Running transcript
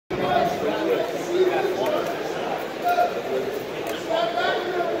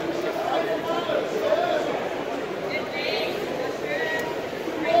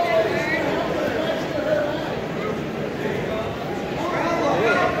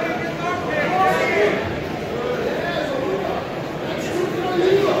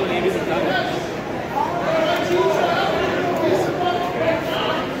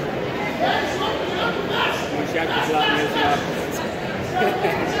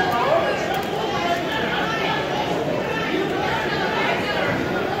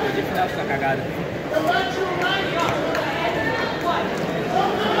cagada.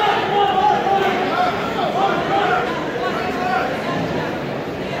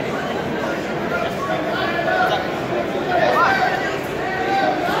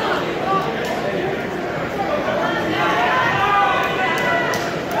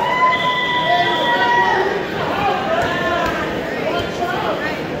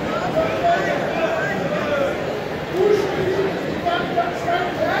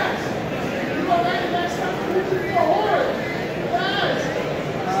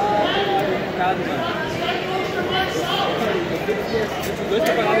 Dois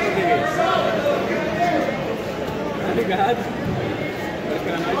preparados pra pegar isso. Tá ligado? Vai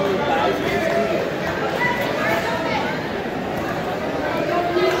esperar mais um passo.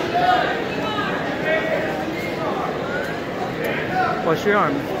 What's your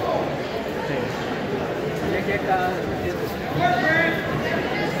arm? Ele aqui é cara.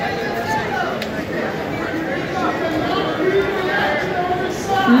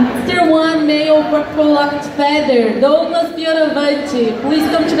 Mr. 1 male purple locked feather, Douglas Fioravante, please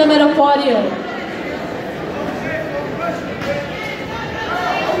come to the medal podium.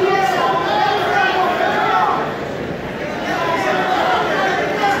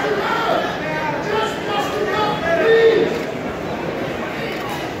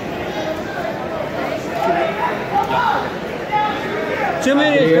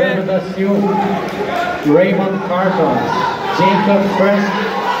 Adriano da Silva, Raymond Carton, Jacob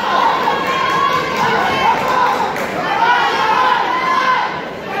Francis.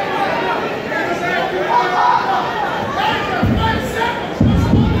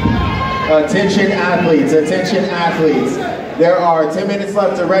 Attention athletes. There are 10 minutes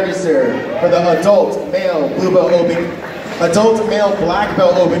left to register for the adult male blue belt open, adult male black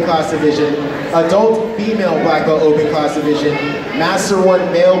belt open class division, adult female black belt open class division, Master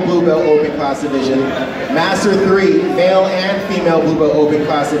 1 male blue belt open class division, Master 3 male and female blue belt open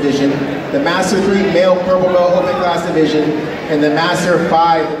class division, the Master 3 male purple belt open class division, and the Master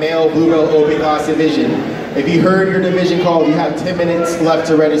 5 male blue belt open class division. If you heard your division called, you have 10 minutes left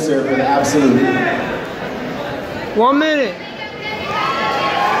to register for the absolute. 1 minute.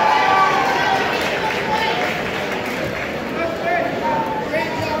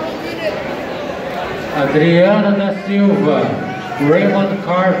 Adriana da Silva, Raymond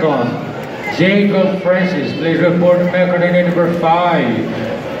Carton, Jacob Francis, please report to McCartney number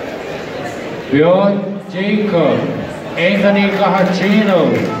 5. Bill Jacob, Anthony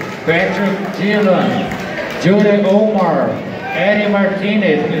Carratino, Patrick Dillon, Julie Omar, Eddie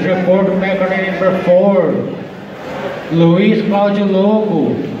Martinez, please report to McCartney number 4. Luis Claudio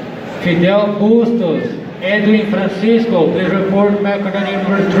Logo, Fidel Bustos, Edwin Francisco, please report to McCartney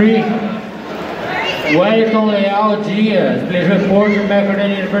number 3. Wellington Leal Diaz, please report to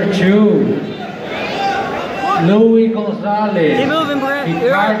McCartney number 2. Louis Gonzalez, Keep moving, Brett.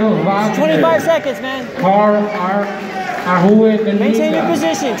 Ricardo Wagner, 25 seconds, man. Carl Arrue Belina, Maintain your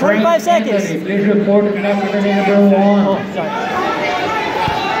position. 25 Frank seconds. Anthony, please report to McCartney number 1. Oh, sorry.